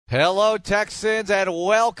Hello, Texans, and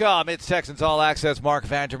welcome. It's Texans All Access. Mark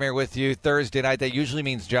Vandermeer with you. Thursday night, that usually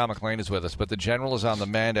means John McClain is with us, but the General is on the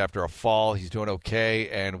mend after a fall. He's doing okay,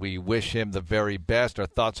 and we wish him the very best. Our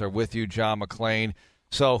thoughts are with you, John McClain.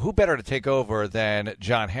 So who better to take over than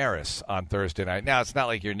John Harris on Thursday night? Now, it's not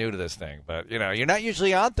like you're new to this thing, but, you're not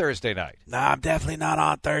usually on Thursday night. No, I'm definitely not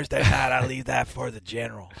on Thursday night. I leave that for the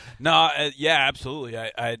General. No, yeah, absolutely.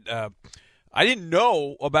 I didn't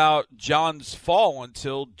know about John's fall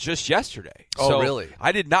until just yesterday. Oh, really?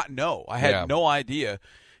 I did not know. I had no idea,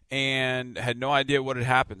 and had no idea what had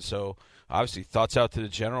happened. So, obviously, thoughts out to the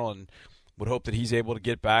General, and would hope that he's able to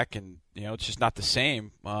get back. And, it's just not the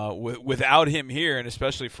same without him here, and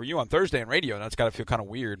especially for you on Thursday on radio. That's got to feel kind of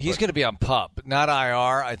weird. He's going to be on PUP, not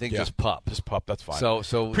IR. I think just PUP. Just PUP, that's fine. So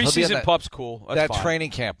preseason PUP's cool. That's that fine.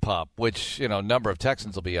 training camp PUP, which, number of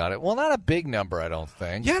Texans will be on it. Well, not a big number, I don't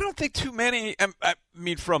think. Yeah, I don't think too many. I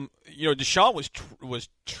mean, Deshaun was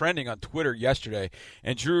trending on Twitter yesterday,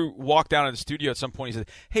 and Drew walked down to the studio at some point. He said,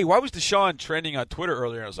 "Hey, why was Deshaun trending on Twitter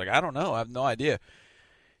earlier?" And I was like, "I don't know. I have no idea."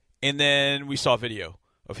 And then we saw a video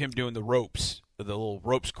of him doing the ropes, the little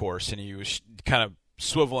ropes course, and he was kind of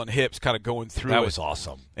swiveling hips, kind of going through. That was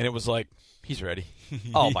awesome. And it was like, he's ready.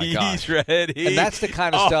 Oh, my gosh. He's ready. And that's the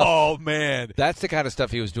kind of stuff. Oh, man. That's the kind of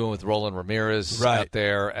stuff he was doing with Roland Ramirez out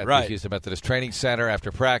there at the Houston Methodist Training Center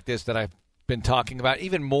after practice that I've been talking about.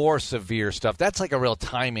 Even more severe stuff. That's like a real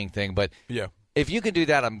timing thing. But if you can do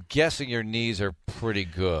that, I'm guessing your knees are pretty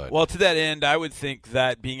good. Well, to that end, I would think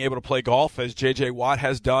that being able to play golf, as J.J. Watt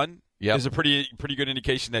has done, is a pretty good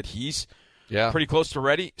indication that he's pretty close to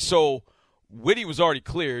ready. So Whitty was already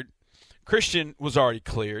cleared. Christian was already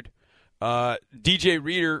cleared. DJ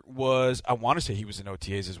Reader was, I want to say he was in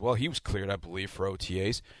OTAs as well. He was cleared, I believe, for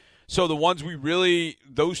OTAs. So the ones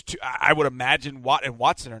those two, I would imagine Watt and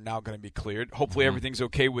Watson are now going to be cleared. Hopefully everything's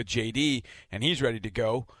okay with JD, and he's ready to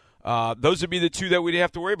go. Those would be the two that we'd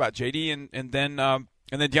have to worry about, JD and then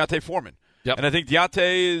D'Onta Foreman. Yep. And I think D'Onta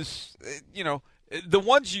is, the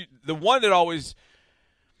one that always,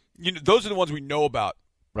 those are the ones we know about.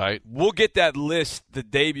 Right. We'll get that list the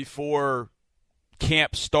day before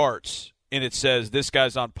camp starts, and it says this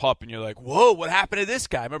guy's on PUP, and you're like, whoa, what happened to this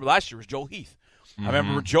guy? I remember last year was Joel Heath. I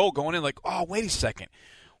remember Joel going in like, oh, wait a second.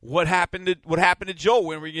 What happened to Joel?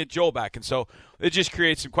 When are we going to get Joel back? And so it just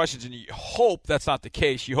creates some questions, and you hope that's not the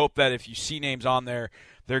case. You hope that if you see names on there,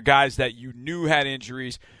 they're guys that you knew had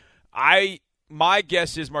injuries. My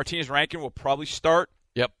guess is Martinez Rankin will probably start.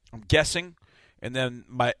 Yep. I'm guessing. And then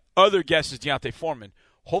my other guess is D'Onta Foreman.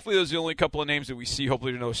 Hopefully those are the only couple of names that we see.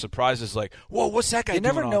 Hopefully there are no surprises like, whoa, what's that guy doing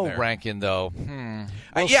on there? You never know Rankin, though.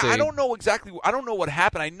 We'll see. I don't know exactly. I don't know what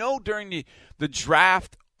happened. I know during the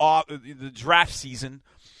draft season.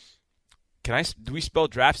 Do we spell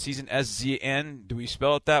draft season SZN? Do we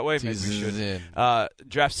spell it that way? Maybe we should.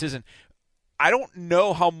 Draft season. I don't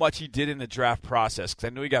know how much he did in the draft process because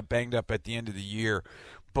I know he got banged up at the end of the year.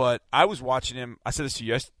 But I was watching him. I said this to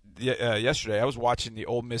you yesterday. I was watching the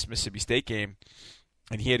Ole Miss Mississippi State game,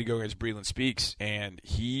 and he had to go against Breland Speaks, and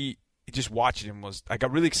he just watching him I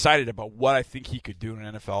got really excited about what I think he could do in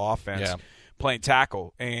an NFL offense playing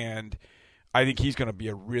tackle. And I think he's going to be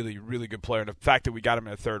a really, really good player. And the fact that we got him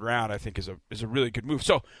in the third round, I think, is a really good move.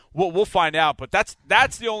 So we'll find out. But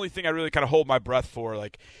that's the only thing I really kind of hold my breath for.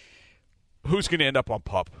 Like, who's going to end up on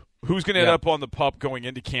PUP? Who's going to end up on the PUP going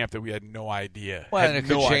into camp that we had no idea? Well, and it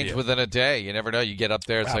could change within a day. You never know. You get up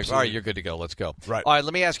there, it's like, all right, you're good to go. Let's go. Right. All right,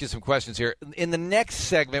 let me ask you some questions here. In the next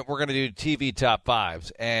segment, we're going to do TV Top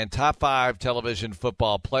 5s and Top 5 television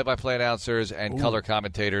football play-by-play announcers and color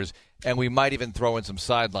commentators, and we might even throw in some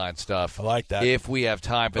sideline stuff. I like that. If we have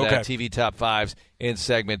time for that. TV Top 5s in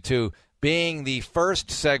segment 2. Being the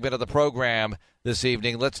first segment of the program this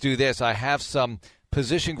evening, let's do this. I have some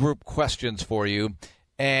position group questions for you.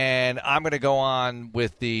 And I'm going to go on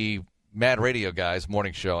with the Mad Radio Guys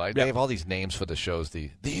morning show. They have all these names for the shows.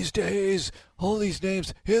 These days, all these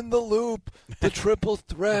names. In the Loop, the Triple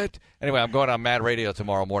Threat. Anyway, I'm going on Mad Radio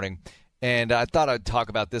tomorrow morning. And I thought I'd talk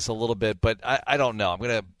about this a little bit, but I don't know. I'm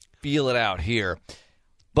going to feel it out here.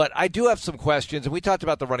 But I do have some questions. And we talked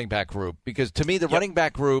about the running back group. Because to me, the running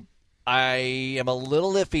back group, I am a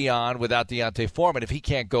little iffy on without D'Onta Foreman. If he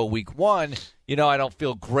can't go week 1, I don't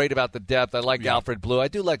feel great about the depth. I like Alfred Blue. I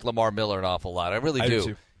do like Lamar Miller an awful lot. I really do.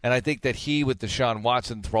 Too. And I think that he, with Deshaun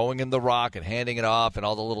Watson throwing in the rock and handing it off and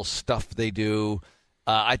all the little stuff they do,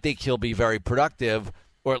 I think he'll be very productive,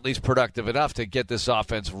 or at least productive enough to get this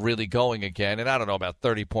offense really going again. And I don't know about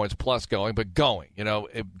 30 points plus going, but going.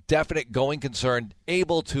 A definite going concern,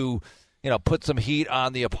 able to put some heat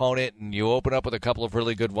on the opponent, and you open up with a couple of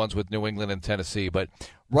really good ones with New England and Tennessee. But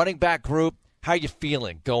running back group, how you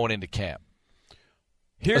feeling going into camp?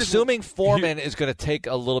 Assuming Foreman is going to take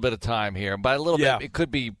a little bit of time here, by a little bit, it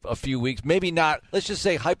could be a few weeks, maybe not. Let's just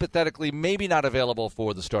say hypothetically, maybe not available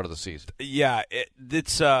for the start of the season. Yeah,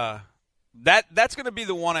 it's that's going to be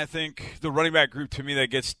the one, I think, the running back group to me that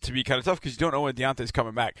gets to be kind of tough because you don't know when Deontay's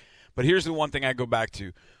coming back. But here's the one thing I go back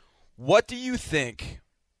to: what do you think?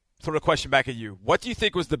 Throw the question back at you. What do you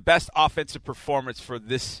think was the best offensive performance for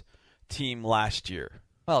this team last year?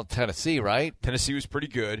 Well, Tennessee, right? Tennessee was pretty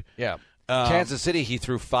good. Yeah. Kansas City, he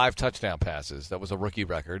threw 5 touchdown passes. That was a rookie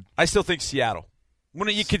record. I still think Seattle. When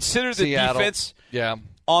you consider the defense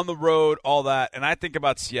on the road, all that, and I think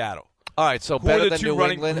about Seattle. All right, so better than New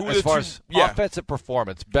England as far as offensive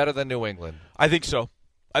performance, better than New England. I think so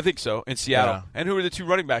in Seattle. Yeah. And who were the 2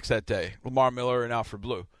 running backs that day? Lamar Miller and Alfred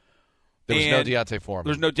Blue. There was no Deontay Foreman.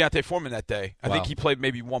 There's no Deontay Foreman that day. I think he played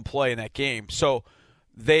maybe one play in that game. So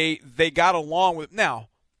they got along with. Now,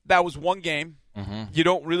 that was one game. Mm-hmm. You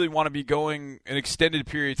don't really want to be going an extended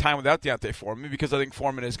period of time without Deontay Foreman because I think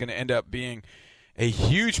Foreman is going to end up being a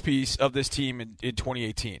huge piece of this team in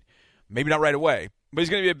 2018. Maybe not right away, but he's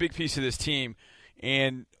going to be a big piece of this team.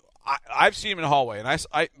 And I've seen him in the hallway.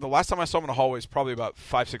 And the last time I saw him in the hallway was probably about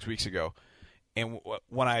 5-6 weeks ago. And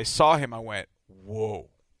when I saw him, I went, whoa.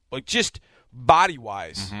 Like, just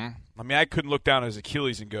body-wise. Mm-hmm. I mean, I couldn't look down at his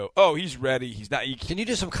Achilles and go, oh, he's ready. He's not. Can you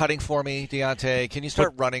do some cutting for me, Deontay? Can you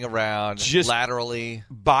start running around just laterally?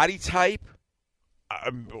 Body type?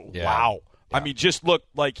 Wow. Yeah. I mean, just looked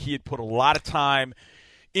like he had put a lot of time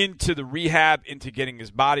into the rehab, into getting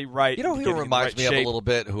his body right. You know who reminds me of a little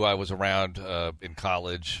bit, who I was around in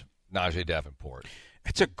college? Najee Davenport.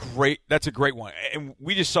 That's a great one. And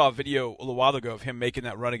we just saw a video a little while ago of him making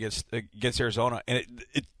that run against Arizona, and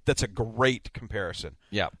that's a great comparison.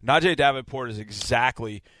 Yeah. Najee Davenport is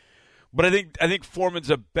exactly, but I think Foreman's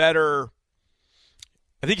he's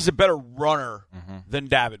a better runner than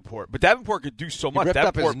Davenport. But Davenport could do so much. He ripped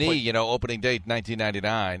Davenport up his knee, opening day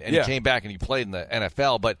 1999, and he came back and he played in the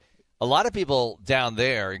NFL. But a lot of people down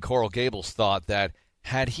there in Coral Gables thought that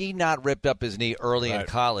had he not ripped up his knee early in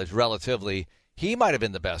college, relatively, he might have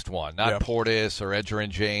been the best one, not Portis or Edgerrin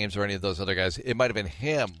James or any of those other guys. It might have been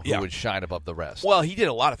him who would shine above the rest. Well, he did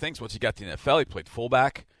a lot of things once he got to the NFL. He played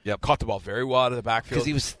fullback, caught the ball very well out of the backfield. Because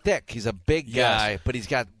he was thick. He's a big guy, but he's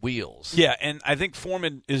got wheels. Yeah, and I think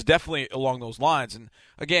Foreman is definitely along those lines. And,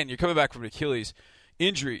 again, you're coming back from an Achilles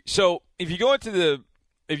injury. So if you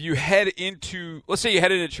head into, let's say you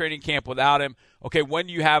head into training camp without him, okay, when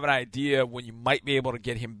do you have an idea when you might be able to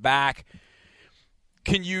get him back?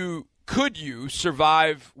 Could you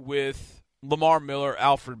survive with Lamar Miller,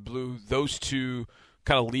 Alfred Blue, those two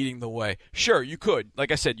kind of leading the way? Sure, you could.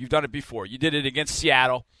 Like I said, you've done it before. You did it against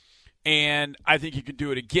Seattle, and I think you could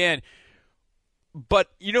do it again. But,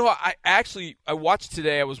 I watched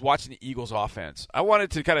today, I was watching the Eagles offense. I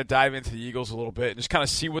wanted to kind of dive into the Eagles a little bit and just kind of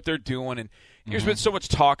see what they're doing. And there's been so much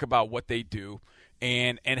talk about what they do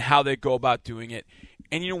and how they go about doing it.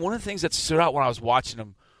 And, one of the things that stood out when I was watching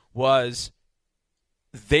them was –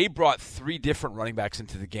 they brought 3 different running backs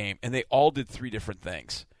into the game, and they all did 3 different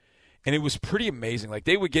things. And it was pretty amazing. Like,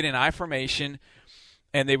 they would get in I formation,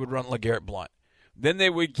 and they would run LeGarrette Blount. Then they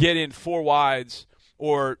would get in 4 wides,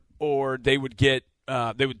 or they would get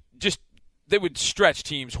they would stretch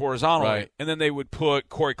teams horizontally, and then they would put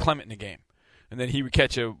Corey Clement in the game. And then he would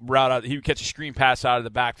catch a screen pass out of the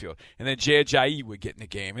backfield. And then Jay Ajayi would get in the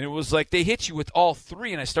game. And it was like they hit you with all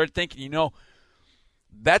 3, and I started thinking,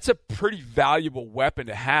 that's a pretty valuable weapon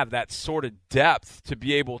to have, that sort of depth to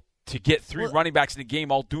be able to get 3 running backs in the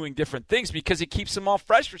game all doing different things because it keeps them all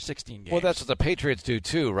fresh for 16 games. Well, that's what the Patriots do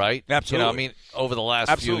too, right? Absolutely. Over the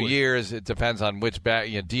last few years, it depends on which back.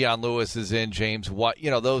 Deion Lewis is in, James White,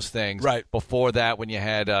 those things. Right. Before that, when you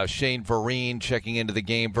had Shane Vereen checking into the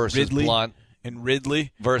game versus Blunt. And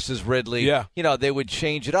Ridley. Versus Ridley. Yeah. They would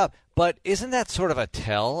change it up. But isn't that sort of a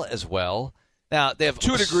tell as well? Now, they have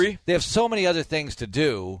to a degree. They have so many other things to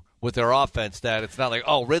do with their offense that it's not like,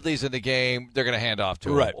 oh, Ridley's in the game, they're going to hand off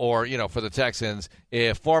to him. Or, for the Texans,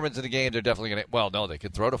 if Foreman's in the game, they're definitely going to – well, no, they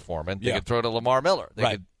could throw to Foreman. They could throw to Lamar Miller.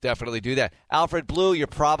 They could definitely do that. Alfred Blue, you're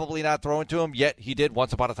probably not throwing to him, yet he did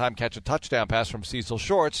once upon a time catch a touchdown pass from Cecil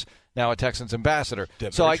Shorts, now a Texans ambassador.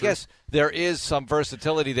 So I guess there is some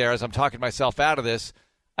versatility there. As I'm talking myself out of this,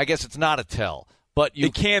 I guess it's not a tell. But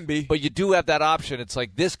it can be. But you do have that option. It's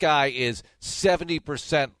like this guy is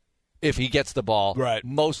 70% if he gets the ball,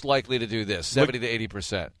 most likely to do this, 70 to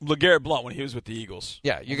 80%. LeGarrette Blount, when he was with the Eagles.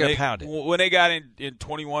 Yeah, you're going to pound it. When they got in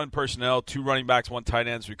 21 personnel, 2 running backs, 1 tight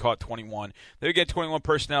ends, we caught 21. They would get 21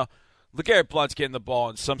 personnel. LeGarrette Blount's getting the ball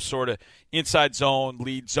in some sort of inside zone,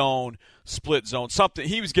 lead zone, split zone, something.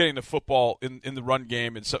 He was getting the football in the run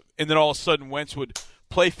game, and then all of a sudden Wentz would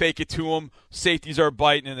play fake it to him. Safeties are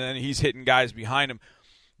biting, and then he's hitting guys behind him.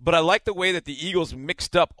 But I like the way that the Eagles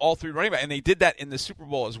mixed up all three running backs, and they did that in the Super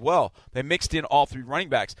Bowl as well. They mixed in all three running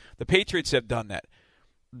backs. The Patriots have done that.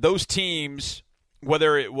 Those teams,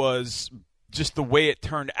 whether it was just the way it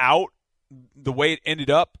turned out, the way it ended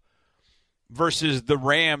up, versus the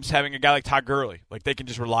Rams having a guy like Todd Gurley. Like, they can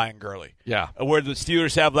just rely on Gurley. Yeah. Where the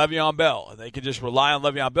Steelers have Le'Veon Bell. And they can just rely on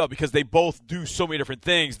Le'Veon Bell because they both do so many different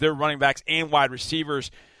things. They're running backs and wide receivers.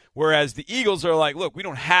 Whereas the Eagles are like, look, we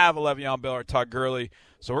don't have a Le'Veon Bell or Todd Gurley,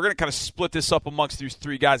 so we're going to kind of split this up amongst these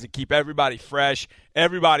three guys and keep everybody fresh,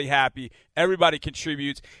 everybody happy, everybody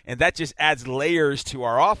contributes, and that just adds layers to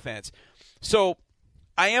our offense. So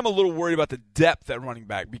I am a little worried about the depth at running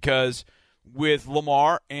back because with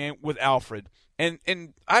Lamar and with Alfred, and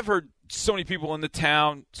I've heard so many people in the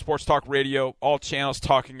town, sports talk radio, all channels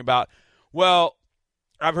talking about, well,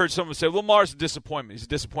 I've heard someone say, Lamar's a disappointment. He's a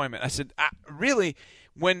disappointment. I said, really?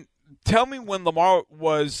 Tell me when Lamar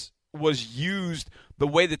was used the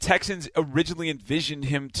way the Texans originally envisioned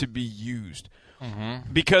him to be used.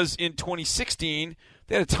 Mm-hmm. Because in 2016,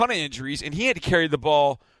 they had a ton of injuries, and he had to carry the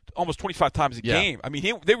ball almost 25 times a game. I mean,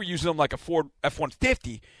 they were using him like a Ford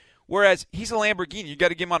F-150, whereas he's a Lamborghini. You got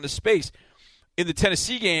to get him onto space. In the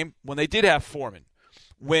Tennessee game, when they did have Foreman,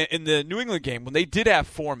 in the New England game, when they did have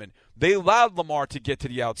Foreman, they allowed Lamar to get to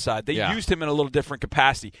the outside. They used him in a little different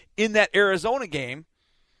capacity. In that Arizona game,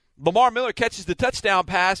 Lamar Miller catches the touchdown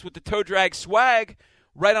pass with the toe drag swag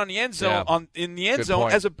right on the end zone, in the end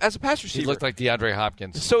zone as a pass receiver. He looked like DeAndre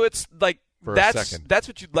Hopkins. So it's like that's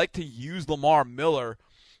what you'd like to use Lamar Miller.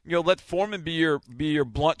 You know, let Foreman be your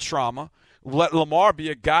blunt trauma. Let Lamar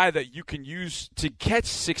be a guy that you can use to catch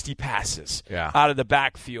 60 passes out of the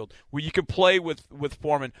backfield, where you can play with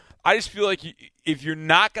Foreman. I just feel like if you're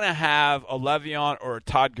not going to have a Le'Veon or a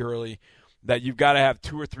Todd Gurley, that you've got to have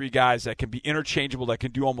two or three guys that can be interchangeable, that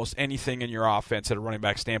can do almost anything in your offense at a running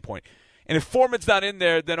back standpoint. And if Foreman's not in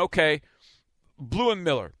there, then okay, Blue and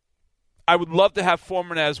Miller. I would love to have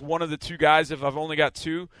Foreman as one of the two guys if I've only got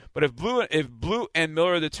two. But if Blue and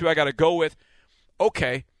Miller are the two I got to go with,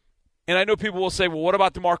 okay. And I know people will say, well, what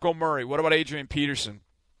about DeMarco Murray? What about Adrian Peterson?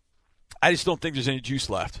 I just don't think there's any juice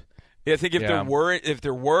left. I think if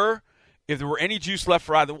there were any juice left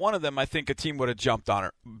for either one of them, I think a team would have jumped on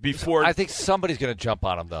it before. I think somebody's going to jump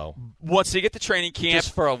on them, though. Once they get to training camp.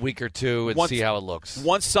 Just for a week or two and see how it looks.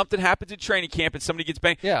 Once something happens at training camp and somebody gets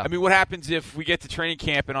banged. Yeah. I mean, what happens if we get to training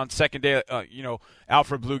camp and on second day,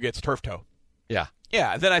 Alfred Blue gets turf toe? Yeah.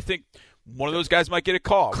 Yeah, then I think one of those guys might get a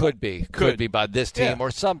call. Could be by this team or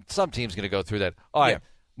some team's going to go through that. All right,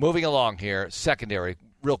 moving along here, secondary,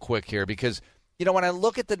 real quick here, because, when I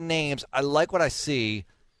look at the names, I like what I see,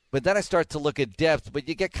 but then I start to look at depth, but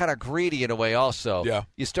you get kind of greedy in a way also. Yeah.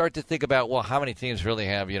 You start to think about, well, how many teams really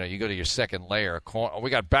have, you go to your second layer. We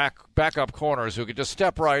got backup corners who could just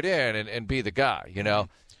step right in and be the guy,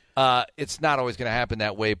 It's not always going to happen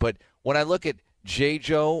that way, but when I look at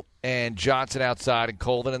J-Joe and Johnson outside and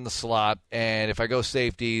Colvin in the slot, and if I go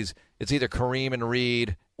safeties, it's either Kareem and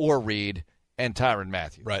Reed or Reed and Tyrann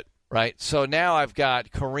Mathieu. Right? So now I've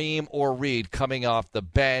got Kareem or Reed coming off the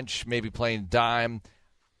bench, maybe playing dime.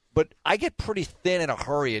 But I get pretty thin in a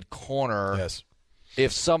hurry at corner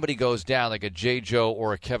if somebody goes down, like a J-Joe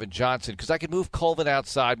or a Kevin Johnson, because I can move Colvin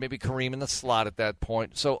outside, maybe Kareem in the slot at that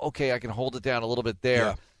point. So, okay, I can hold it down a little bit there.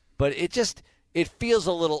 Yeah. But it feels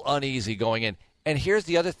a little uneasy going in. And here's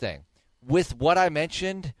the other thing. With what I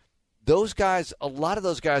mentioned, those guys, a lot of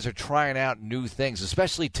those guys are trying out new things,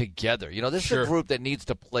 especially together. This is a group that needs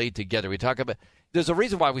to play together. We talk about there's a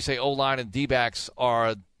reason why we say O-line and D-backs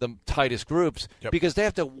are the tightest groups because they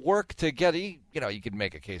have to work together. You can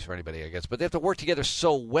make a case for anybody, I guess, but they have to work together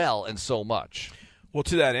so well and so much. Well,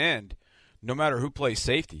 to that end, no matter who plays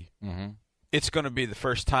safety, it's going to be the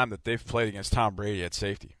first time that they've played against Tom Brady at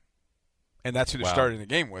safety. And that's who they're starting the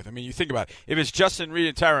game with. I mean, you think about it. If it's Justin Reed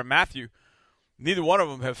and Tyrann Mathieu, neither one of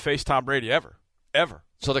them have faced Tom Brady ever.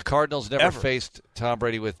 So the Cardinals never faced Tom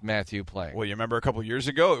Brady with Mathieu playing. Well, you remember a couple of years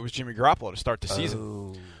ago, it was Jimmy Garoppolo to start the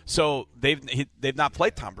season. So they've not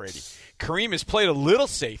played Tom Brady. Kareem has played a little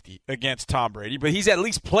safety against Tom Brady, but he's at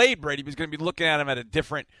least played Brady. But he's going to be looking at him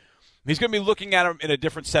He's going to be looking at him in a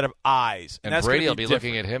different set of eyes, and that's Brady will be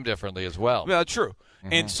looking at him differently as well. Well, true.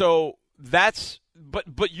 And so that's. But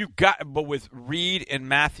with Reed and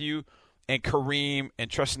Mathieu and Kareem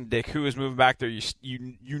and Tristan Dick, who is moving back there,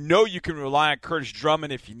 you can rely on Curtis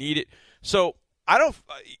Drummond if you need it. So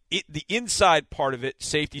the inside part of it,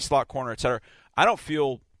 safety, slot, corner, etc. I don't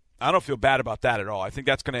feel bad about that at all. I think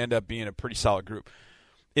that's going to end up being a pretty solid group.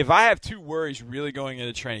 If I have two worries really going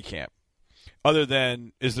into training camp, other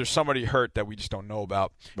than is there somebody hurt that we just don't know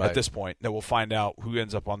about Right. at this point that we'll find out who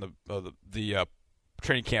ends up on the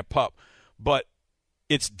training camp pup. But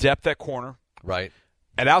it's depth at corner, Right.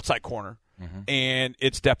 at outside corner, and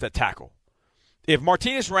it's depth at tackle. If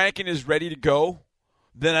Martinez Rankin is ready to go,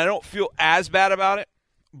 then I don't feel as bad about it.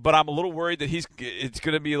 But I'm a little worried that it's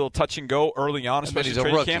going to be a little touch and go early on, especially he's a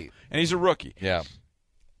training rookie. camp. And he's a rookie. Yeah.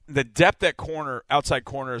 The depth at corner, outside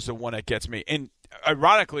corner, is the one that gets me. And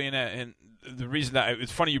ironically, and the reason that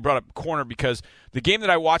it's funny you brought up corner, because the game that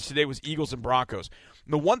I watched today was Eagles and Broncos.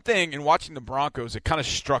 And the one thing in watching the Broncos, it kind of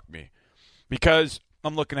struck me because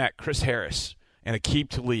I'm looking at Chris Harris and Aqib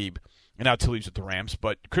Talib, and now Talib's with the Rams,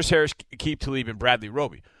 but Chris Harris, Aqib Talib, and Bradley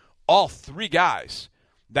Roby, all three guys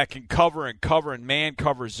that can cover and man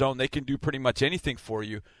cover zone. They can do pretty much anything for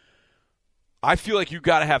you. I feel like you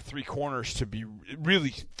got to have three corners to be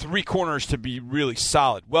really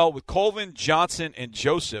solid. Well, with Colvin, Johnson, and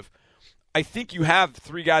Joseph, I think you have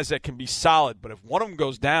three guys that can be solid. But if one of them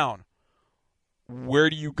goes down, where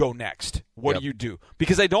do you go next? What do you do?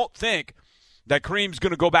 Because I don't think that Kareem's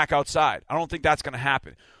going to go back outside. I don't think that's going to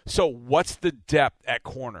happen. So what's the depth at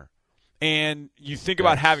corner? And you think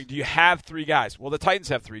about do you have three guys? Well, the Titans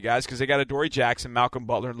have three guys because they got Adoree Jackson, Malcolm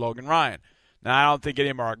Butler, and Logan Ryan. Now, I don't think any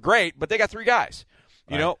of them are great, but they got three guys.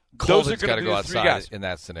 You know, those are going to be the three guys in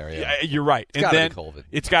that scenario. Yeah, you're right. It's got to be Colvin.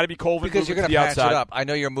 It's got to be Colvin because you're going to patch it up. I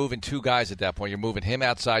know you're moving two guys at that point. You're moving him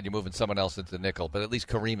outside. You're moving someone else into the nickel. But at least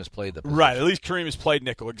Kareem has played the position. Right. At least Kareem has played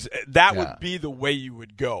nickel. That would be the way you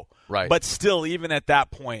would go. Right. But still, even at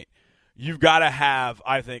that point, you've got to have,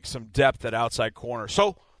 I think, some depth at outside corner.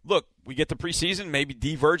 So, look, we get the preseason. Maybe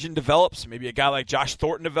D. Virgin develops. Maybe a guy like Josh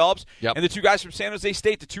Thornton develops. Yep. And the two guys from San Jose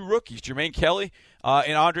State, the two rookies, Jermaine Kelly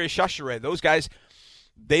and Andre Chachere. Those guys,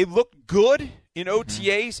 they look good in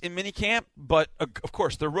OTAs in minicamp, but, of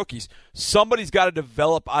course, they're rookies. Somebody's got to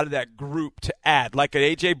develop out of that group to add. Like an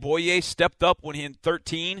A.J. Boye stepped up when he in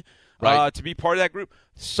 13 to be part of that group.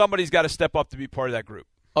 Somebody's got to step up to be part of that group.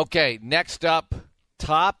 Okay, next up,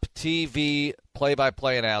 top TV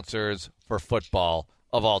play-by-play announcers for football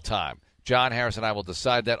of all time. John Harris and I will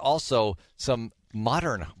decide that. Also, some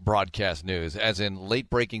modern broadcast news, as in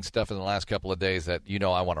late-breaking stuff in the last couple of days that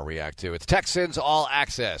I want to react to. It's Texans All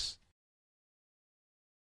Access.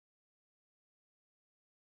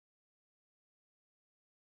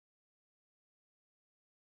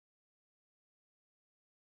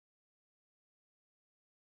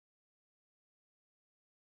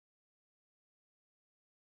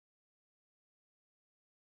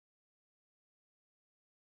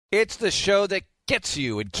 It's the show that gets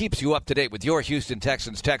you and keeps you up to date with your Houston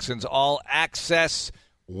Texans. Texans All Access.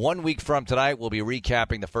 1 week from tonight, we'll be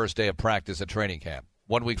recapping the first day of practice at training camp.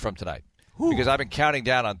 1 week from tonight. Because I've been counting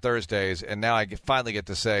down on Thursdays, and now I finally get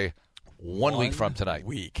to say 1 week from tonight.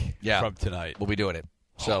 From tonight. We'll be doing it.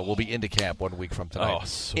 So we'll be into camp 1 week from tonight. Oh,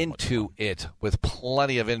 so into it with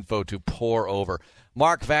plenty of info to pour over.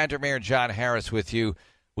 Mark Vandermeer and John Harris with you.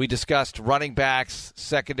 We discussed running backs,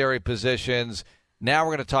 secondary positions. Now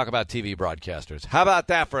we're going to talk about TV broadcasters. How about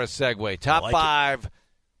that for a segue? Top 5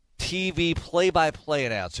 TV play-by-play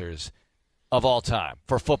announcers of all time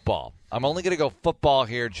for football. I'm only going to go football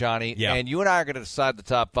here, Johnny. Yeah. And you and I are going to decide the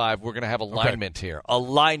top 5. We're going to have alignment here.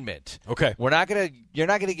 Alignment. Okay. You're not going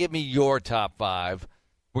to give me your top 5.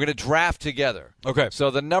 We're going to draft together. Okay.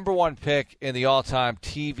 So the number 1 pick in the all-time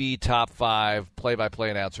TV top 5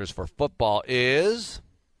 play-by-play announcers for football is...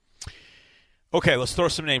 Okay, let's throw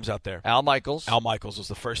some names out there. Al Michaels. Al Michaels was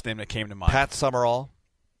the first name that came to mind. Pat Summerall.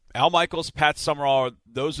 Al Michaels, Pat Summerall,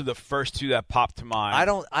 those are the first two that popped to mind.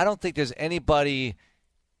 I don't think there's anybody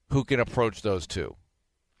who can approach those two.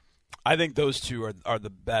 I think those two are the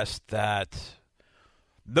best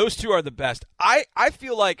those two are the best. I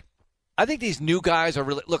feel like I think these new guys are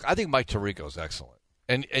really I think Mike Tirico's excellent.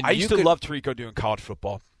 And I used to love Tirico doing college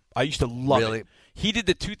football. I used to love it. He did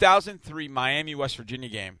the 2003 Miami West Virginia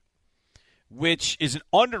game, which is an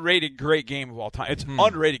underrated great game of all time. It's an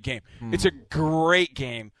underrated game. It's a great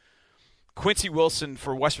game. Quincy Wilson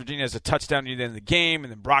for West Virginia has a touchdown near the end of the game,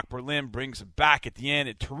 and then Brock Berlin brings it back at the end,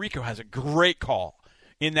 and Tirico has a great call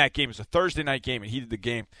in that game. It was a Thursday night game, and he did the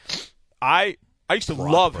game. I used to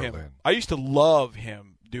love him. I used to love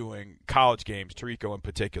him doing college games, Tirico in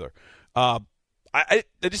particular. I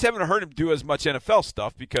just haven't heard him do as much NFL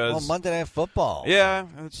stuff because Monday Night Football. Yeah,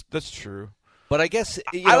 that's true. But I guess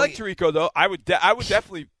I like Tirico though. I would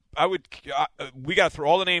definitely. We got to throw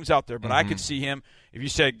all the names out there, but I could see him. If you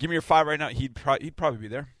said, "Give me your 5 right now," he'd probably be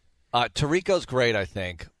there. Tirico's great, I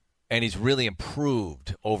think, and he's really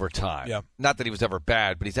improved over time. Yeah. Not that he was ever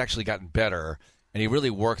bad, but he's actually gotten better, and he really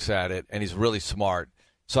works at it, and he's really smart.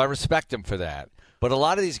 So I respect him for that. But a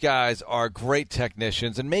lot of these guys are great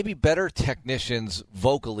technicians and maybe better technicians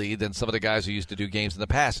vocally than some of the guys who used to do games in the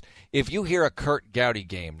past. If you hear a Curt Gowdy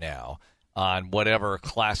game now on whatever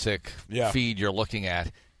classic feed you're looking at,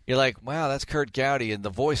 you're like, wow, that's Curt Gowdy, and the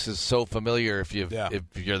voice is so familiar if you're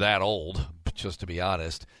that old, just to be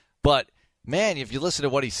honest. But, man, if you listen to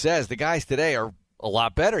what he says, the guys today are a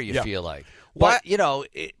lot better, you feel like. But,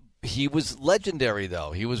 he was legendary,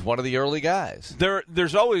 though. He was one of the early guys.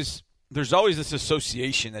 There's always this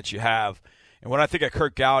association that you have. And when I think of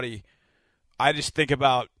Curt Gowdy, I think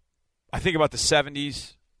about the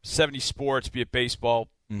 70s sports, be it baseball,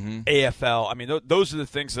 AFL. I mean, those are the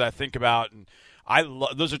things that I think about, and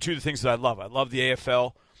those are two of the things that I love. I love the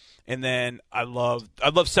AFL, and then I love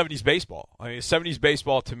 70s baseball. I mean, 70s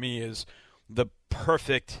baseball to me is the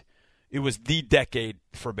perfect. It was the decade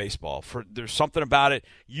for baseball. There's something about it.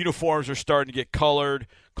 Uniforms are starting to get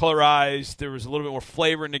colorized. There was a little bit more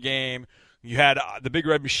flavor in the game. You had the Big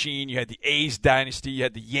Red Machine. You had the A's dynasty. You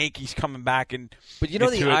had the Yankees coming back. But you know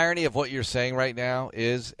the irony of what you're saying right now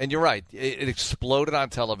is, and you're right, it exploded on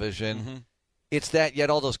television. Mm-hmm. It's that yet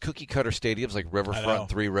all those cookie-cutter stadiums like Riverfront,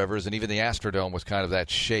 Three Rivers, and even the Astrodome was kind of that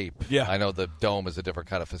shape. Yeah. I know the Dome is a different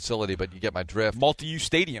kind of facility, but you get my drift. Multi-use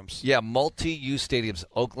stadiums. Yeah, multi-use stadiums.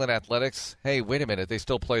 Oakland Athletics. Hey, wait a minute. They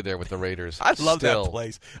still play there with the Raiders. I love that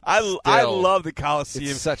place. I love the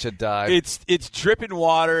Coliseum. It's such a dive. It's dripping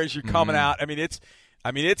water as you're coming out. I mean, it's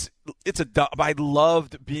a dive. I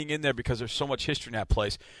loved being in there because there's so much history in that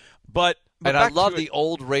place. But I love the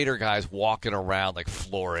old Raider guys walking around like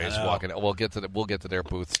Flores walking. We'll get to their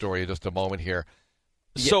booth story in just a moment here.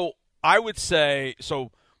 So I would say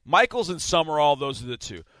Michaels and Summerall, those are the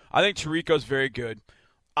two. I think Tirico's very good.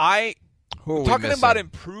 Talking about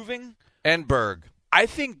improving, Enberg. I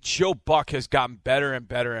think Joe Buck has gotten better and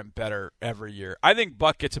better and better every year. I think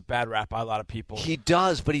Buck gets a bad rap by a lot of people. He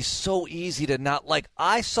does, but he's so easy to not like.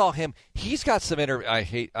 I saw him. He's got some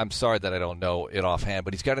I'm sorry that I don't know it offhand,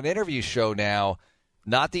 but he's got an interview show now.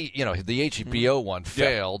 Not the the HBO one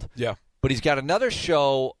failed. Yeah. But he's got another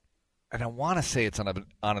show, and I want to say it's on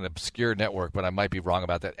an obscure network, but I might be wrong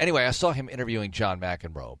about that. Anyway, I saw him interviewing John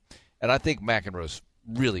McEnroe, and I think McEnroe's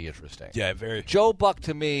really interesting. Yeah, very. Joe Buck,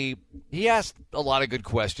 to me, he asked a lot of good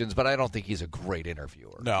questions, but I don't think he's a great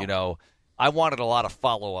interviewer. No. I wanted a lot of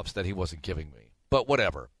follow-ups that he wasn't giving me. But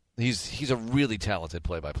whatever. He's a really talented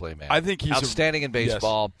play-by-play man. I think he's outstanding in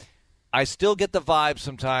baseball. Yes. I still get the vibe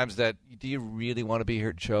sometimes that, do you really want to be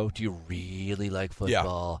here, Joe? Do you really like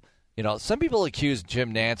football? Yeah. Some people accuse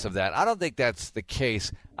Jim Nantz of that. I don't think that's the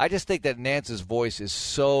case. I just think that Nantz's voice is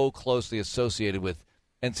so closely associated with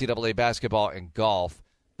NCAA basketball and golf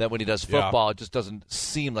that when he does football, it just doesn't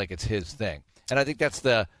seem like it's his thing. And I think that's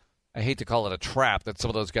I hate to call it a trap that some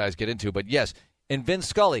of those guys get into, but yes, and Vin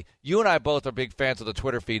Scully, you and I both are big fans of the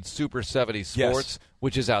Twitter feed Super 70 Sports,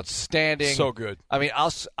 which is outstanding. So good. I mean,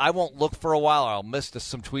 I won't look for a while. I'll miss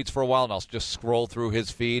some tweets for a while, and I'll just scroll through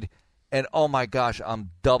his feed, and oh my gosh,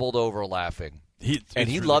 I'm doubled over laughing. He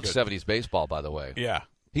really loves good. 70s baseball, by the way. Yeah.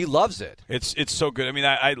 He loves it. It's so good. I mean,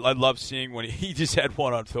 I love seeing when he just had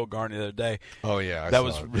one on Phil Garney the other day. Oh yeah,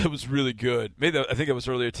 it was really good. I think it was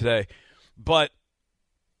earlier today, but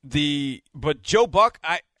Joe Buck,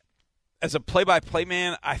 as a play-by-play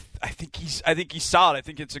man, I think he's solid. I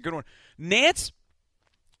think it's a good one. Nantz,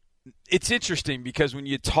 it's interesting because when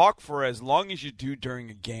you talk for as long as you do during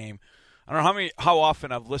a game, I don't know how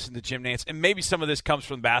often I've listened to Jim Nantz, and maybe some of this comes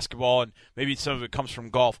from basketball, and maybe some of it comes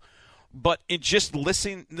from golf. But in just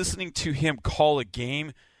listening to him call a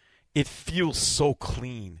game, it feels so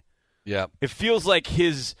clean. Yeah, it feels like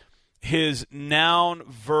his noun,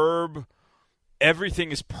 verb,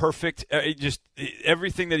 everything is perfect.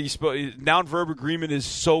 Everything that he spoke, noun, verb agreement is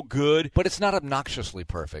so good. But it's not obnoxiously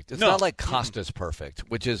perfect. It's not like Costa's perfect,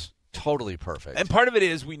 which is totally perfect. And part of it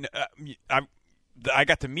is I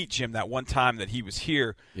got to meet Jim that one time that he was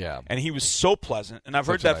here, and he was so pleasant. And I've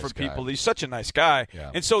heard that from people. He's such a nice guy,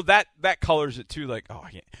 and so that colors it too. Like,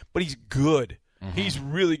 but he's good. Mm-hmm. He's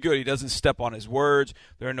really good. He doesn't step on his words.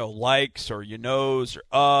 There are no likes or you knows or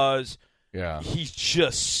uhs. Yeah, he's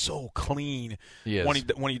just so clean when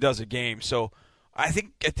he does a game. So I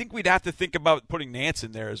think we'd have to think about putting Nantz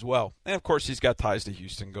in there as well. And of course, he's got ties to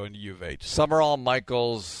Houston, going to U of H. Summerall,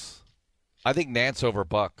 Michaels. I think Nantz over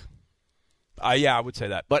Buck. Yeah, I would say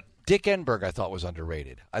that. But Dick Enberg, I thought, was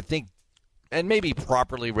underrated. I think, and maybe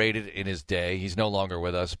properly rated in his day. He's no longer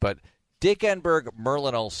with us. But Dick Enberg,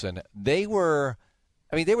 Merlin Olsen, they were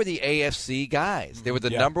the AFC guys. They were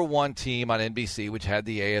the number one team on NBC, which had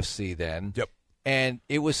the AFC then. Yep. And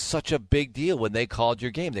it was such a big deal when they called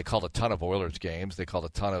your game. They called a ton of Oilers games. They called a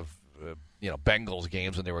ton of Bengals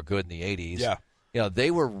games when they were good in the 80s. Yeah.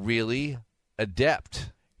 they were really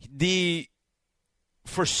adept.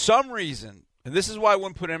 For some reason, and this is why I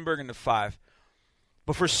wouldn't put Enberg into 5,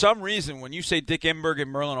 but for some reason, when you say Dick Enberg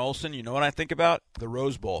and Merlin Olsen, you know what I think about? The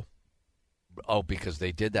Rose Bowl. Oh, because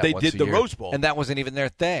they did that. They once did a the year. Rose Bowl, and that wasn't even their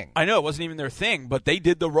thing. I know it wasn't even their thing, but they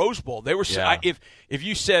did the Rose Bowl. They were if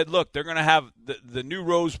you said, look, they're going to have the new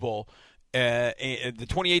Rose Bowl, the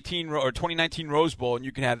 2018 or 2019 Rose Bowl, and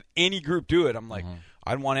you can have any group do it. I'm like,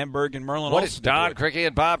 I'd want Enberg and Merlin What Olsen. did Don to do it. Cricky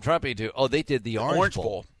and Bob Trumpy do? Oh, they did the Orange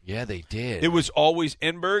Bowl. Yeah, they did. It was always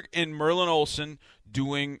Enberg and Merlin Olsen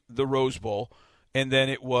doing the Rose Bowl, and then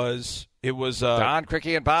it was Don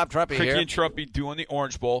Cricky and Bob Trumpy Cricky here. and Trumpy doing the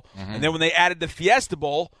Orange Bowl, and then when they added the Fiesta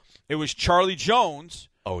Bowl, it was Charlie Jones.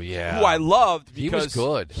 Oh yeah, who I loved because he was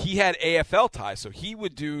good. He had AFL ties, so he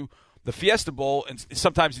would do the Fiesta Bowl, and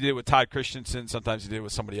sometimes he did it with Todd Christensen, sometimes he did it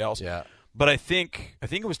with somebody else. Yeah, but I think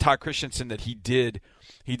it was Todd Christensen that he did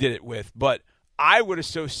it with. But I would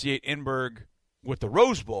associate Enberg with the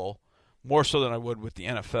Rose Bowl more so than I would with the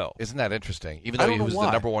NFL. Isn't that interesting? Even though he was the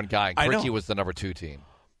number 1 guy, and Cricky was the number 2 team.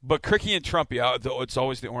 But Cricky and Trumpy, it's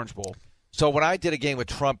always the Orange Bowl. So when I did a game with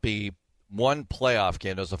Trumpy, one playoff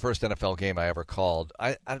game, it was the first NFL game I ever called.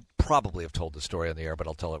 I probably have told the story on the air, but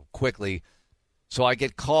I'll tell it quickly. So I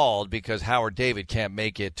get called because Howard David can't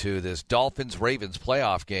make it to this Dolphins-Ravens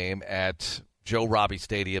playoff game at Joe Robbie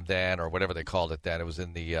Stadium then, or whatever they called it then. It was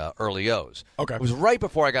in the early O's. Okay. It was right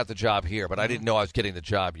before I got the job here, but I didn't know I was getting the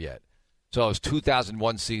job yet. So it was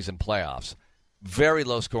 2001 season playoffs. Very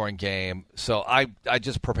low-scoring game, so I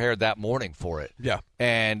just prepared that morning for it. Yeah.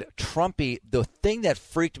 And Trumpy, the thing that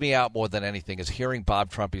freaked me out more than anything is hearing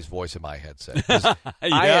Bob Trumpy's voice in my headset.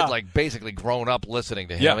 I had basically grown up listening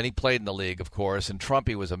to him, and he played in the league, of course, and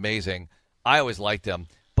Trumpy was amazing. I always liked him.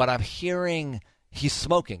 But I'm hearing he's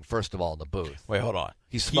smoking, first of all, in the booth. Wait, hold on.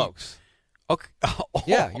 He smokes. Okay.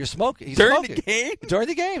 Yeah, you're smoking. He's During smoking. the game? During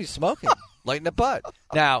the game, he's smoking. Lighting the butt.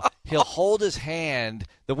 Now, he'll hold his hand.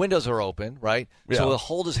 The windows are open, right? Yeah. So he'll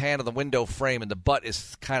hold his hand on the window frame, and the butt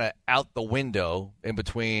is kind of out the window in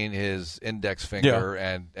between his index finger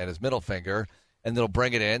and his middle finger, and they'll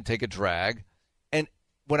bring it in, take a drag. And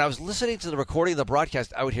when I was listening to the recording of the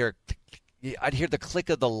broadcast, I'd hear the click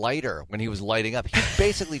of the lighter when he was lighting up. He's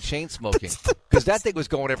basically chain smoking because that thing was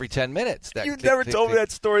going every 10 minutes. You never told me that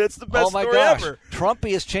story. That's the best story ever.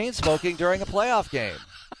 Trumpy is chain smoking during a playoff game.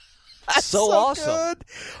 So awesome. Good.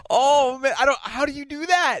 Oh man, how do you do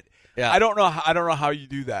that? Yeah. I don't know how you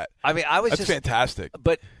do that. I mean, That's fantastic.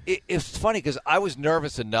 But it's funny because I was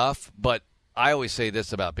nervous enough, but I always say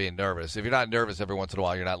this about being nervous. If you're not nervous every once in a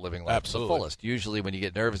while, you're not living life to the fullest. Usually when you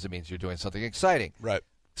get nervous, it means you're doing something exciting. Right.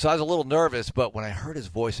 So I was a little nervous, but when I heard his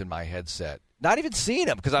voice in my headset, not even seeing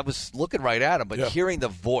him because I was looking right at him, but hearing the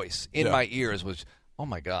voice in my ears was, oh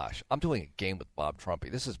my gosh, I'm doing a game with Bob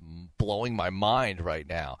Trumpy. This is blowing my mind right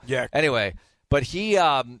now. Yeah. Anyway, but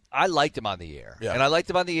I liked him on the air. Yeah. And I liked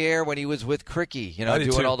him on the air when he was with Cricky,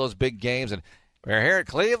 doing all those big games. And we're here at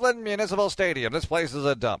Cleveland Municipal Stadium. This place is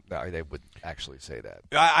a dump. No, they wouldn't actually say that.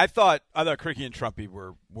 I thought Cricky and Trumpy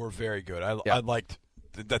were very good. I liked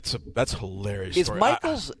that's hilarious. Is story.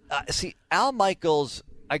 Michaels Al Michaels?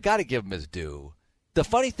 I got to give him his due. The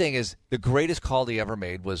funny thing is, the greatest call he ever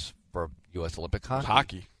made was for U.S. Olympic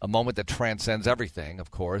hockey. A moment that transcends everything,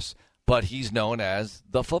 of course. But he's known as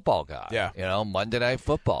the football guy. Yeah. Monday Night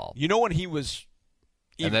Football. When he was.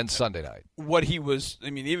 And then Sunday night. What he was,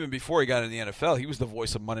 even before he got in the NFL, he was the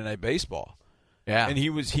voice of Monday Night Baseball. Yeah. And he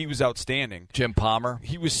was outstanding. Jim Palmer.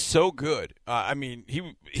 He was so good. Tim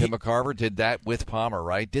McCarver did that with Palmer,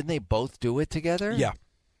 right? Didn't they both do it together? Yeah,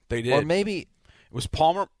 they did. Or maybe it was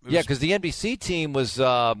Palmer. Because the NBC team was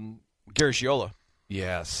Garagiola.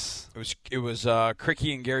 Yes. It was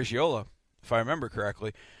Cricky and Garagiola, if I remember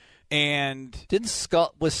correctly. And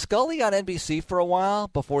was Scully on NBC for a while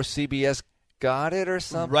before CBS got it or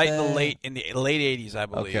something? Right in the late 80s, I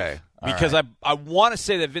believe. Okay. Because I want to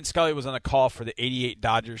say that Vince Scully was on a call for the 88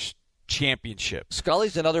 Dodgers championship.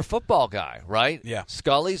 Scully's another football guy, right? Yeah.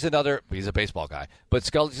 He's a baseball guy, but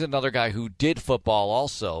Scully's another guy who did football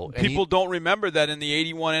also. People don't remember that in the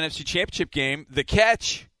 81 NFC championship game, the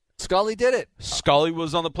catch. Scully did it. Scully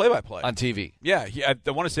was on the play-by-play. On TV. Yeah.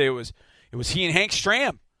 I want to say it was he and Hank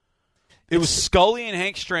Stram. It was Scully and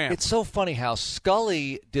Hank Stram. It's so funny how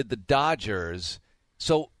Scully did the Dodgers.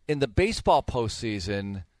 So in the baseball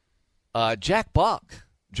postseason, Jack Buck,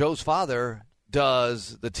 Joe's father,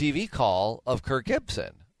 does the TV call of Kirk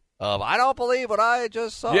Gibson of I don't believe what I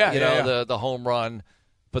just saw. The home run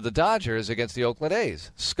for the Dodgers against the Oakland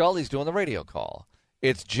A's. Scully's doing the radio call.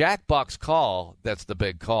 It's Jack Buck's call that's the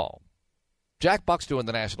big call. Jack Buck's doing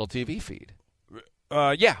the national TV feed.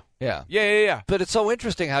 Yeah. But it's so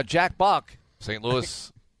interesting how Jack Buck St.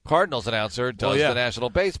 Louis Cardinals announcer does the national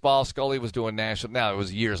baseball. Scully was doing national. Now, it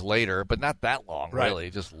was years later, but not that long,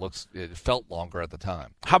 really. It felt longer at the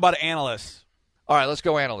time. How about analysts? All right, let's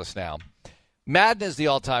go analysts now. Madden is the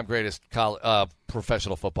all-time greatest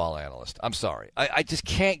professional football analyst. I'm sorry. I just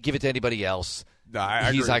can't give it to anybody else. No,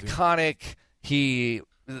 I He's agree with iconic.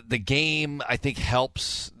 The game, I think,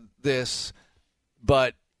 helps this,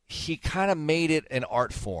 but he kind of made it an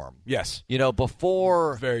art form. Yes.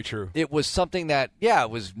 Before very true. It was something that, it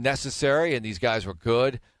was necessary, and these guys were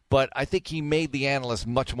good, but I think he made the analyst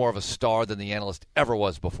much more of a star than the analyst ever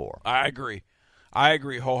was before. I agree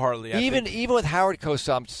wholeheartedly. Even with Howard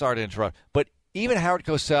Cosell, I'm sorry to interrupt, but even Howard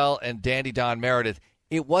Cosell and Dandy Don Meredith,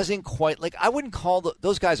 it wasn't quite like, I wouldn't call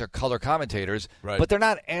those guys are color commentators, but they're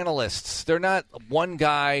not analysts. They're not one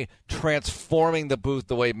guy transforming the booth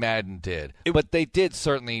the way Madden did. But they did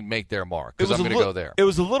certainly make their mark, because I'm going to go there. It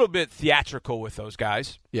was a little bit theatrical with those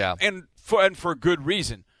guys. Yeah. And for good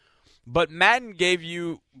reason. But Madden gave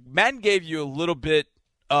you a little bit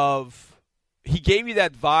of, he gave you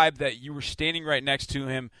that vibe that you were standing right next to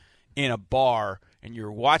him in a bar and you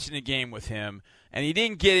were watching the game with him. And he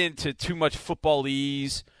didn't get into too much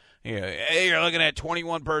footballese. Hey, you're looking at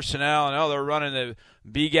 21 personnel, and they're running the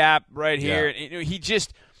B gap right here. Yeah. And,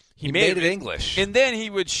 he made it English. And then he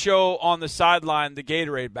would show on the sideline the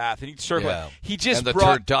Gatorade bath, and he'd circle. Yeah. He just and the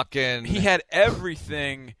brought turducken. He had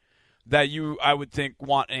everything that I would think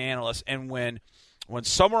want an analyst. And when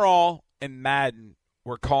Summerall and Madden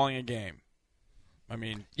were calling a game, I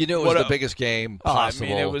mean, it was the biggest game possible. I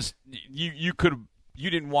mean, it was you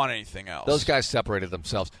didn't want anything else. Those guys separated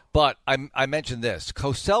themselves. But I mentioned this.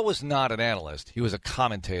 Cosell was not an analyst. He was a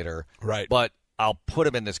commentator. Right. But I'll put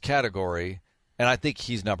him in this category, and I think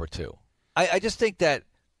he's number 2. I just think that,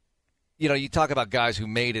 you talk about guys who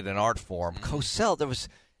made it an art form. Cosell,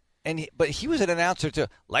 but he was an announcer to,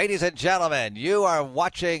 ladies and gentlemen, you are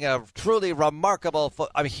watching a truly remarkable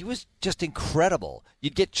he was just incredible.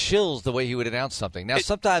 You'd get chills the way he would announce something. Now,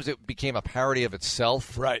 sometimes it became a parody of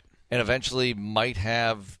itself. Right. And eventually might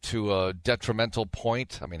have to a detrimental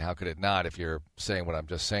point. I mean, how could it not if you're saying what I'm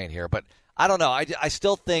just saying here? But I don't know. I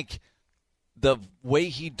still think the way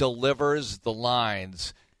he delivers the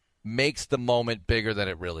lines makes the moment bigger than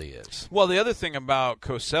it really is. Well, the other thing about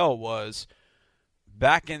Cosell was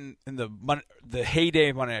back in the heyday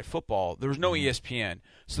of Monday Night Football, there was no ESPN.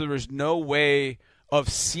 So there was no way of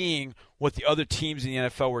seeing what the other teams in the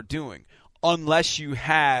NFL were doing unless you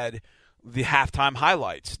had – the halftime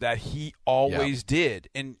highlights that he always did.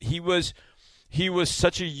 And he was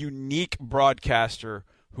such a unique broadcaster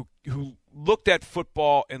who looked at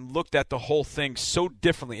football and looked at the whole thing so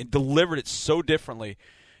differently and delivered it so differently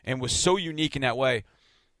and was so unique in that way.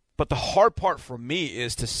 But the hard part for me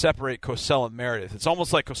is to separate Cosell and Meredith. It's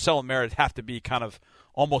almost like Cosell and Meredith have to be kind of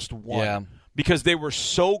almost one because they were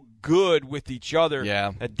so good with each other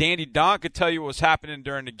that Dandy Don could tell you what was happening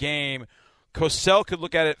during the game. Cosell could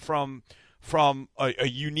look at it from a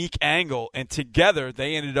unique angle, and together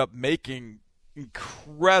they ended up making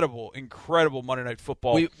incredible Monday Night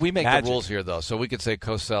Football. We make magic. The rules here, though, so we could say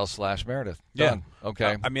Cosell/Meredith. Done.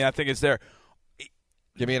 Okay. I mean, I think it's there.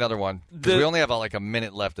 Give me another one. Because we only have like a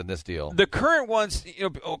minute left in this deal. The current ones,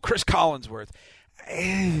 Chris Collinsworth.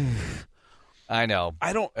 I know.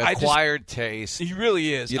 Acquired taste. He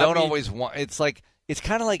really is. You don't always want. It's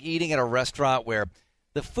kind of like eating at a restaurant where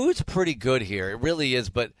the food's pretty good here. It really is,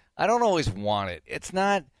 but I don't always want it. It's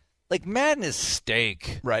not like Madden is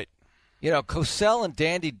steak. Right. Cosell and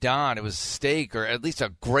Dandy Don, it was steak or at least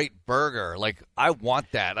a great burger. Like, I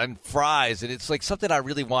want that. And fries. And it's like something I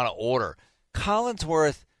really want to order.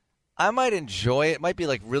 Collinsworth, I might enjoy it. It might be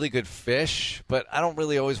like really good fish, but I don't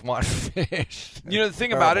really always want fish. The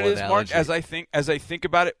thing about it is, Mark, as I think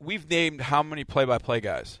about it, we've named how many play-by-play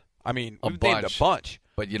guys? I mean, we've named a bunch.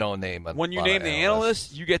 But you don't name a When you name the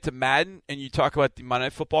analysts, you get to Madden, and you talk about the Monday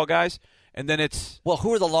Night Football guys, and then it's... Well,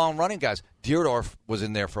 who are the long-running guys? Dierdorf was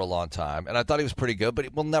in there for a long time, and I thought he was pretty good,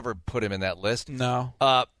 but we'll never put him in that list. No.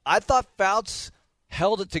 I thought Fouts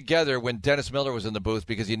held it together when Dennis Miller was in the booth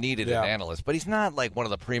because you needed an analyst, but he's not like one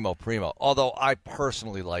of the primo, although I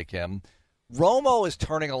personally like him. Romo is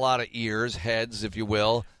turning a lot of heads, if you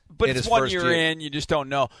will. But it's 1 year in, you just don't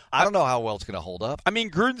know. I don't know how well it's going to hold up. I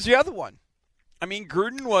mean, Gruden's the other one. I mean,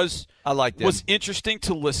 Gruden was interesting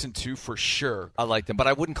to listen to for sure. I liked him, but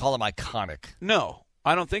I wouldn't call him iconic. No,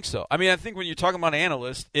 I don't think so. I mean, I think when you're talking about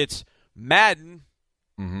analysts, it's Madden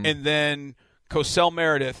and then Cosell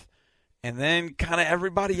Meredith and then kind of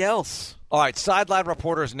everybody else. All right, sideline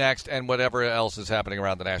reporters next and whatever else is happening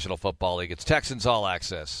around the National Football League. It's Texans All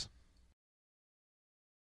Access.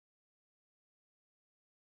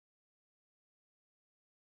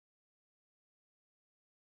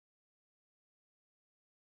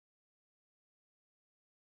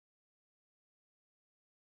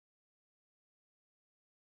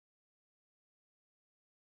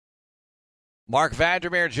 Mark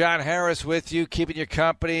Vandermeer, John Harris with you, keeping you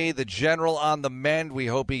company. The general on the mend. We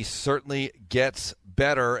hope he certainly gets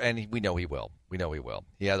better, and we know he will. We know he will.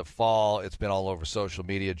 He had a fall. It's been all over social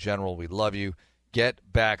media. General, we love you. Get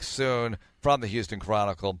back soon from the Houston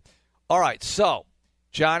Chronicle. All right, so,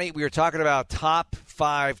 Johnny, we were talking about top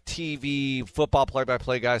 5 TV football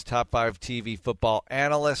play-by-play guys, top 5 TV football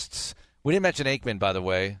analysts. We didn't mention Aikman, by the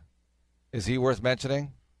way. Is he worth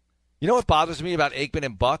mentioning? You know what bothers me about Aikman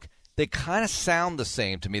and Buck? They kind of sound the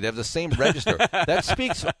same to me. They have the same register. That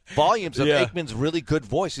speaks volumes of Aikman's really good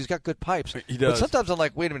voice. He's got good pipes. He does. But sometimes I'm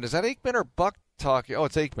like, wait a minute, is that Aikman or Buck talking? Oh,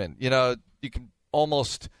 it's Aikman. You know, you can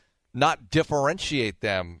almost not differentiate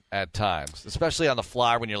them at times, especially on the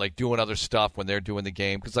fly when you're like doing other stuff when they're doing the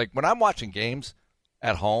game. Because like when I'm watching games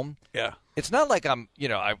at home, it's not like I'm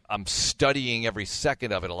studying every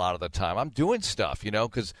second of it a lot of the time. I'm doing stuff,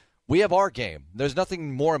 because we have our game. There's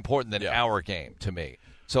nothing more important than our game to me.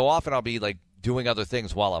 So often I'll be like doing other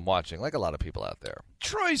things while I'm watching, like a lot of people out there.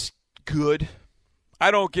 Troy's good. I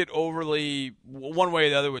don't get overly one way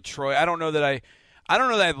or the other with Troy. I don't know that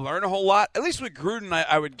I've learned a whole lot. At least with Gruden,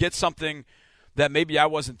 I would get something that maybe I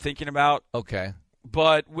wasn't thinking about. Okay.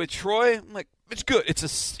 But with Troy, I'm like, it's good. It's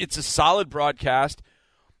a solid broadcast,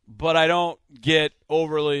 but I don't get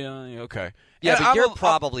overly okay. Yeah, but you're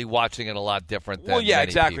probably watching it a lot different than many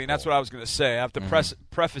exactly, people. And that's what I was going to say. I have to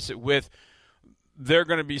preface it with there are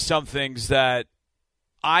going to be some things that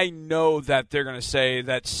I know that they're going to say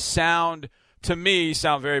that sound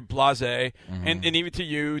very blasé, and even to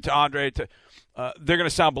you, to Andre, they're going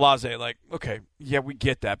to sound blasé, like, okay, yeah, we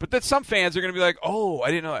get that. But then some fans are going to be like, oh,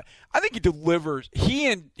 I didn't know that. I think he delivers. He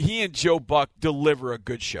and Joe Buck deliver a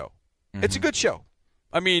good show. It's a good show.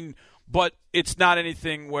 I mean, but it's not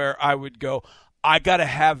anything where I would go, I got to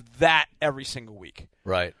have that every single week.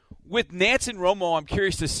 Right. With Nance and Romo, I'm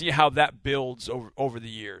curious to see how that builds over the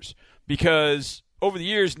years, because over the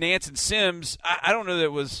years, Nance and Sims, I don't know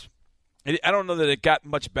that it got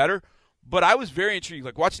much better, but I was very intrigued.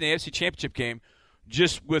 Like watching the AFC Championship game,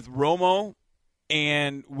 just with Romo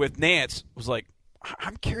and with Nance, was like,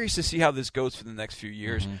 I'm curious to see how this goes for the next few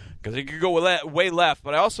years, because it could go way left.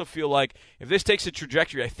 But I also feel like if this takes a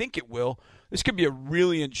trajectory, I think it will. This could be a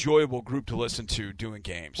really enjoyable group to listen to doing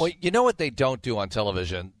games. Well, you know what they don't do on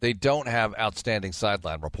television? They don't have outstanding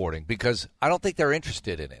sideline reporting, because I don't think they're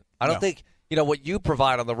interested in it. I don't think, what you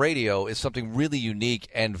provide on the radio is something really unique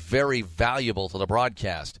and very valuable to the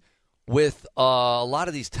broadcast. With a lot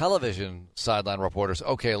of these television sideline reporters,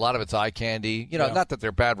 okay, a lot of it's eye candy. Not that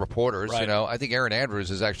they're bad reporters. Right. I think Erin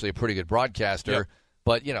Andrews is actually a pretty good broadcaster. Yep.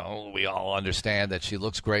 But, we all understand that she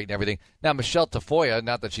looks great and everything. Now, Michelle Tafoya,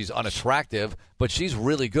 not that she's unattractive, but she's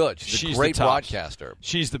really good. She's a great broadcaster.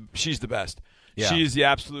 She's the best. Yeah. She is the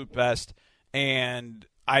absolute best. And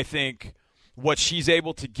I think what she's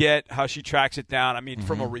able to get, how she tracks it down, I mean,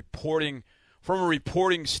 from a reporting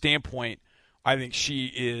standpoint, I think she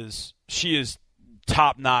is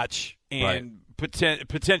top notch and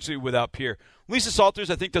potentially without peer. Lisa Salters,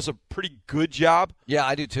 I think, does a pretty good job. Yeah,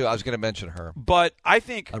 I do too. I was going to mention her. But I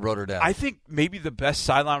wrote her down. I think maybe the best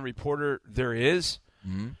sideline reporter there is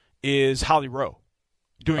Holly Rowe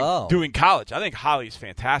doing college. I think Holly's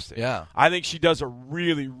fantastic. Yeah. I think she does a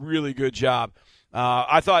really, really good job.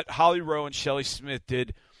 I thought Holly Rowe and Shelley Smith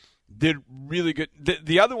did really good.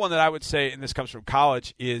 The other one that I would say, and this comes from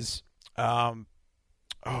college, is why am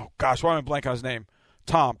I blank on his name?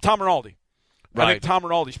 Tom Rinaldi. Right. I think Tom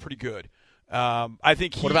Rinaldi's pretty good. I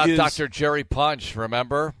think he What about Dr. Jerry Punch,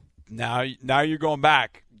 remember? Now you're going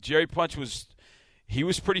back. Jerry Punch was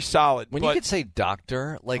pretty solid. When you could say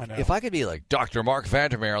doctor, like if I could be like Dr. Mark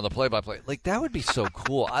Vandermeer on the play-by-play, like that would be so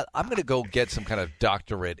cool. I'm going to go get some kind of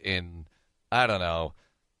doctorate in, I don't know,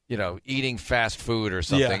 eating fast food or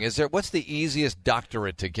something. Yeah. What's the easiest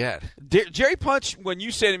doctorate to get? Jerry Punch, when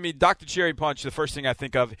you say to me, Dr. Jerry Punch, the first thing I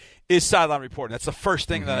think of is sideline reporting. That's the first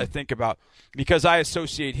thing that I think about, because I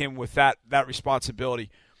associate him with that responsibility.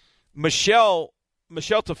 Michelle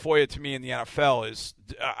Tafoya, to me, in the NFL is,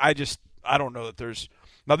 I don't know that there's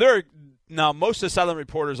 – now most of the sideline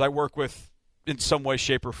reporters I work with in some way,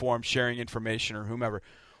 shape, or form, sharing information or whomever.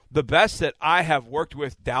 The best that I have worked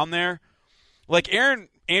with down there, like Erin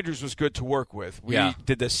Andrews was good to work with. We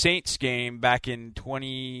did the Saints game back in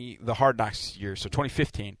the Hard Knocks year, so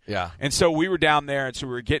 2015. Yeah. And so we were down there, and so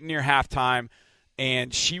we were getting near halftime,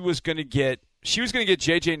 and she was going to get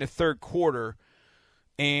JJ in the third quarter,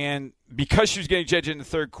 and because she was getting JJ in the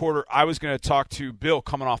third quarter, I was going to talk to Bill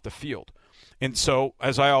coming off the field. And so,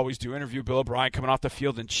 as I always do, interview Bill O'Brien coming off the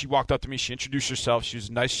field, and she walked up to me. She introduced herself. She was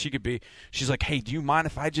as nice as she could be. She's like, hey, do you mind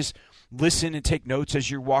if I just listen and take notes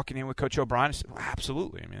as you're walking in with Coach O'Brien? I said, well,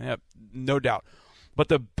 absolutely. I mean, no doubt. But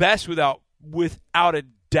the best, without without a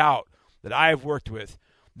doubt, that I have worked with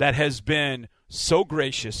that has been so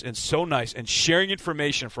gracious and so nice and sharing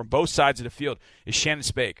information from both sides of the field is Shannon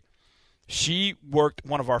Spake. She worked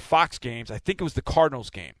one of our Fox games. I think it was the Cardinals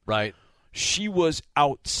game. Right. She was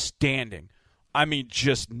outstanding. I mean,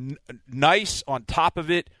 just nice on top of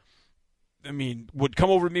it. I mean, would come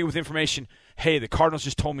over to me with information. Hey, the Cardinals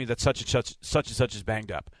just told me that such and such is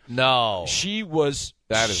banged up. No. She was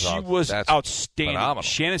that's outstanding. phenomenal.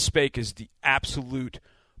 Shannon Spake is the absolute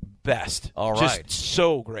best. All right. Just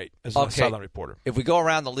so great as a sideline reporter. If we go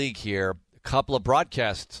around the league here, a couple of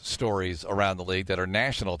broadcast stories around the league that are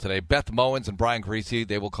national today. Beth Mowins and Brian Griese,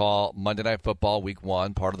 they will call Monday Night Football Week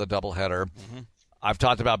 1, part of the doubleheader. Mm-hmm. I've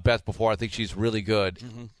talked about Beth before. I think she's really good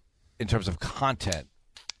in terms of content.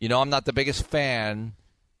 You know, I'm not the biggest fan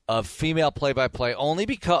of female play-by-play only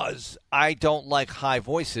because I don't like high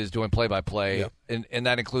voices doing play-by-play, and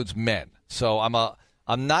that includes men. So I'm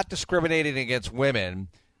not discriminating against women.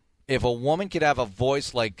 If a woman could have a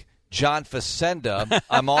voice like John Facenda,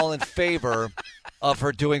 I'm all in favor of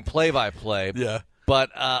her doing play-by-play. Yeah. But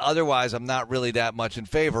otherwise, I'm not really that much in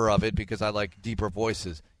favor of it because I like deeper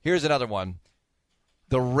voices. Here's another one.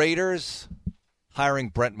 The Raiders hiring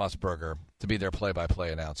Brent Musburger to be their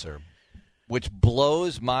play-by-play announcer, which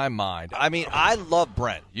blows my mind. I mean, I love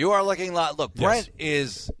Brent. You are looking like – look, Brent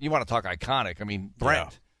is – you want to talk iconic. I mean, Brent.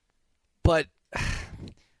 Yeah. But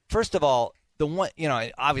first of all, the one – you know,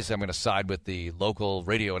 obviously I'm going to side with the local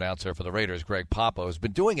radio announcer for the Raiders, Greg Papa, who's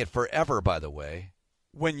been doing it forever, by the way.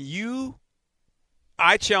 When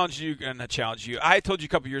I challenged you – and I challenged you. I told you a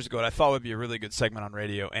couple years ago that I thought it would be a really good segment on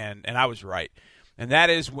radio, and I was right. And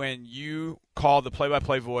that is when you call the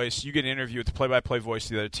play-by-play voice, you get an interview with the play-by-play voice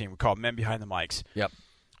of the other team. We call it Men Behind the Mics. Yep.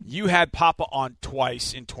 You had Papa on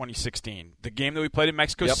twice in 2016. The game that we played in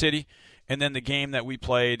Mexico City and then the game that we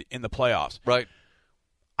played in the playoffs. Right.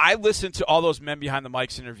 I listened to all those Men Behind the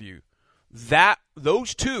Mics interview.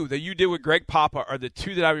 Those two that you did with Greg Papa are the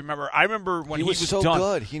two that I remember. I remember when he was so done.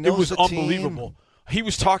 Good. He knows it was the unbelievable. Team. He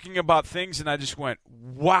was talking about things, and I just went,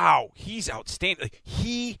 wow, he's outstanding. Like,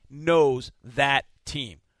 he knows that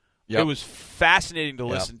team. Yep. It was fascinating to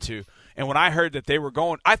listen to. And when I heard that they were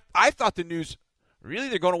going, I thought the news, really,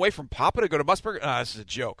 they're going away from Papa to go to Musburger? This is a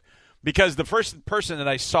joke. Because the first person that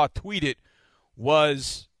I saw tweet it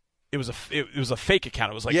was it was a fake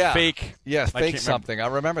account. It was like fake. Yeah, fake something. I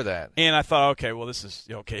remember that. And I thought, okay, well, this is,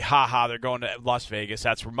 okay, ha-ha, they're going to Las Vegas.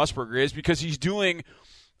 That's where Musburger is because he's doing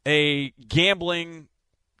a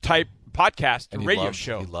gambling-type podcast and radio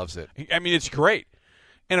show. He loves it. I mean, it's great.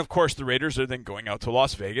 And, of course, the Raiders are then going out to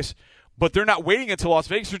Las Vegas. But they're not waiting until Las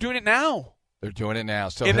Vegas. They're doing it now. They're doing it now.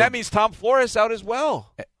 So and that means Tom Flores out as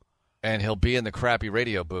well. And he'll be in the crappy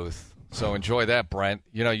radio booth. So enjoy that, Brent.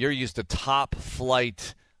 You know, you're used to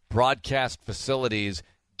top-flight broadcast facilities.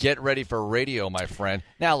 Get ready for radio, my friend.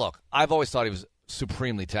 Now, look, I've always thought he was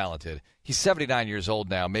supremely talented. He's 79 years old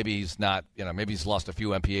now. Maybe he's not, maybe he's lost a few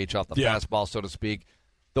MPH off the fastball, so to speak.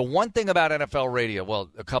 The one thing about NFL radio, well,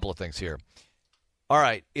 a couple of things here. All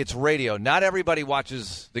right, it's radio. Not everybody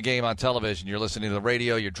watches the game on television. You're listening to the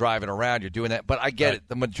radio, you're driving around, you're doing that. But I get it.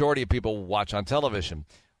 The majority of people watch on television.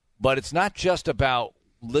 But it's not just about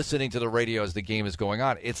listening to the radio as the game is going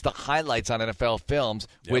on. It's the highlights on NFL Films,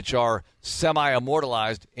 which are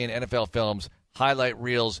semi-immortalized in NFL Films highlight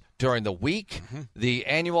reels during the week, the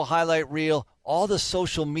annual highlight reel, all the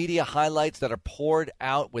social media highlights that are poured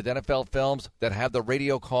out with NFL Films that have the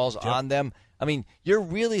radio calls on them. I mean, you're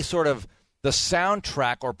really sort of the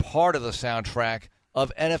soundtrack or part of the soundtrack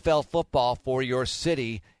of NFL football for your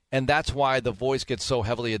city, and that's why the voice gets so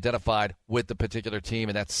heavily identified with the particular team,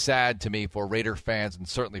 and that's sad to me for Raider fans and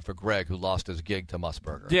certainly for Greg, who lost his gig to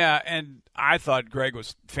Musburger. Yeah, and I thought Greg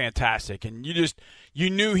was fantastic, and you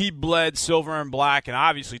knew he bled silver and black, and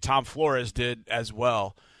obviously Tom Flores did as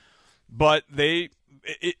well. But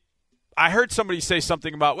I heard somebody say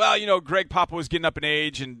something about, Greg Papa was getting up in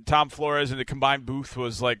age, and Tom Flores in the combined booth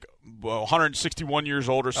was like 161 years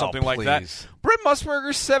old or something like that. Brent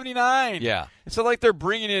Musburger's 79. Yeah. It's not like they're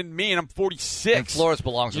bringing in me, and I'm 46. And Flores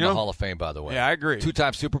belongs in the Hall of Fame, by the way. Yeah, I agree.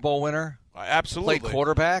 2-time Super Bowl winner. Absolutely. Played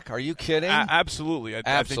quarterback. Are you kidding? Absolutely.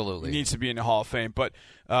 I think he needs to be in the Hall of Fame. But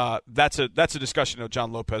that's a discussion that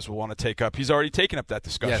John Lopez will want to take up. He's already taken up that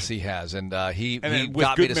discussion. Yes, he has. And he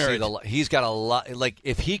got me to see he's got a lot. Like,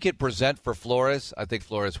 if he could present for Flores, I think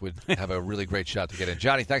Flores would have a really great shot to get in.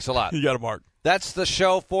 Johnny, thanks a lot. You got it, Mark. That's the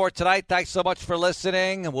show for tonight. Thanks so much for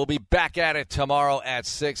listening. We'll be back at it tomorrow at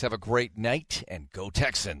 6. Have a great night, and go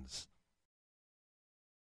Texans.